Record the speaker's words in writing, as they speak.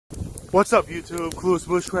What's up, YouTube? Clueless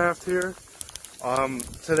Bushcraft here.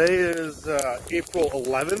 Today is April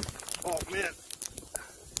 11th. Oh man.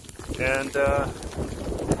 And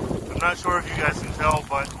I'm not sure if you guys can tell,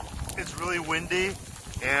 but it's really windy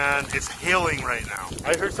and it's hailing right now.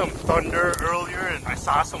 I heard some thunder earlier and I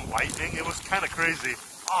saw some lightning. It was kind of crazy.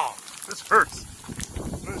 Oh, this hurts.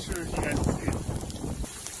 I'm not sure if you guys can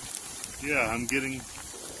see it. Yeah, I'm getting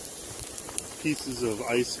pieces of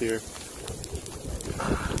ice here.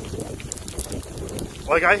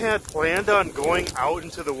 Like, I had planned on going out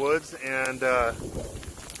into the woods and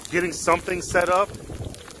getting something set up,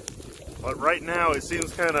 but right now it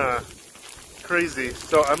seems kind of crazy,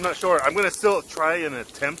 so I'm not sure. I'm going to still try and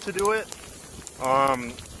attempt to do it,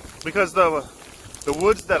 because the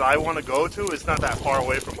woods that I want to go to is not that far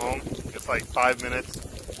away from home. It's like 5 minutes,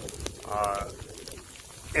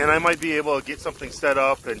 and I might be able to get something set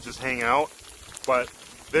up and just hang out, but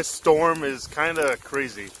this storm is kind of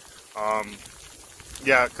crazy.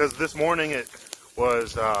 Yeah, because this morning it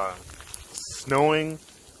was snowing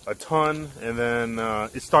a ton, and then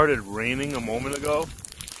it started raining a moment ago.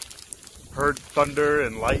 Heard thunder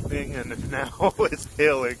and lightning, and now it's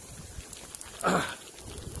hailing.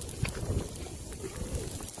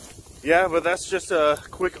 Yeah, but that's just a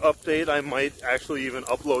quick update. I might actually even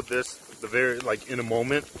upload this in a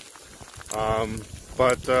moment.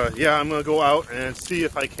 Yeah, I'm gonna go out and see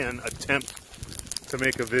if I can attempt to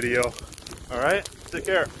make a video. All right, take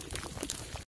care.